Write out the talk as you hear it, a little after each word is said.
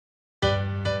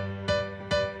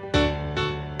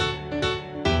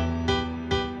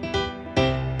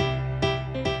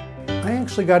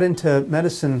actually got into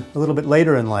medicine a little bit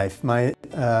later in life. My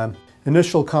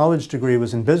initial college degree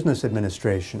was in business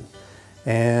administration,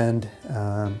 and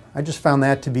I just found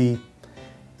that to be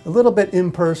a little bit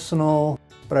impersonal,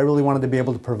 but I really wanted to be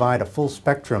able to provide a full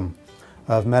spectrum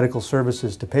of medical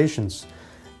services to patients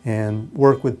and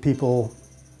work with people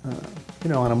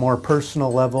on a more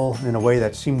personal level in a way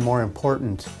that seemed more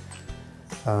important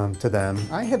to them.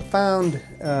 I have found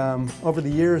over the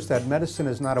years that medicine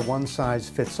is not a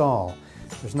one-size-fits-all.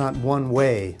 There's not one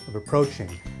way of approaching.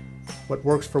 What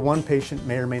works for one patient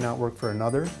may or may not work for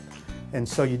another, and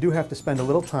so you do have to spend a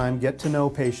little time, get to know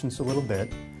patients a little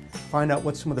bit, find out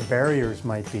what some of the barriers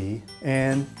might be,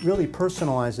 and really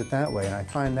personalize it that way. And I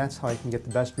find that's how I can get the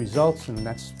best results, and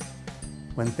that's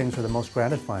when things are the most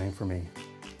gratifying for me.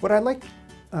 What I like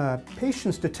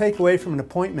patients to take away from an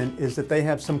appointment is that they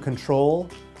have some control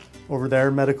over their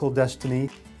medical destiny,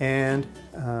 and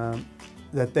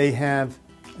that they have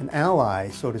an ally,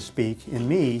 so to speak, in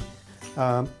me.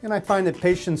 And I find that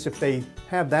patients, if they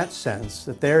have that sense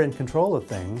that they're in control of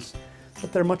things,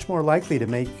 that they're much more likely to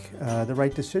make the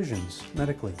right decisions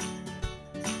medically.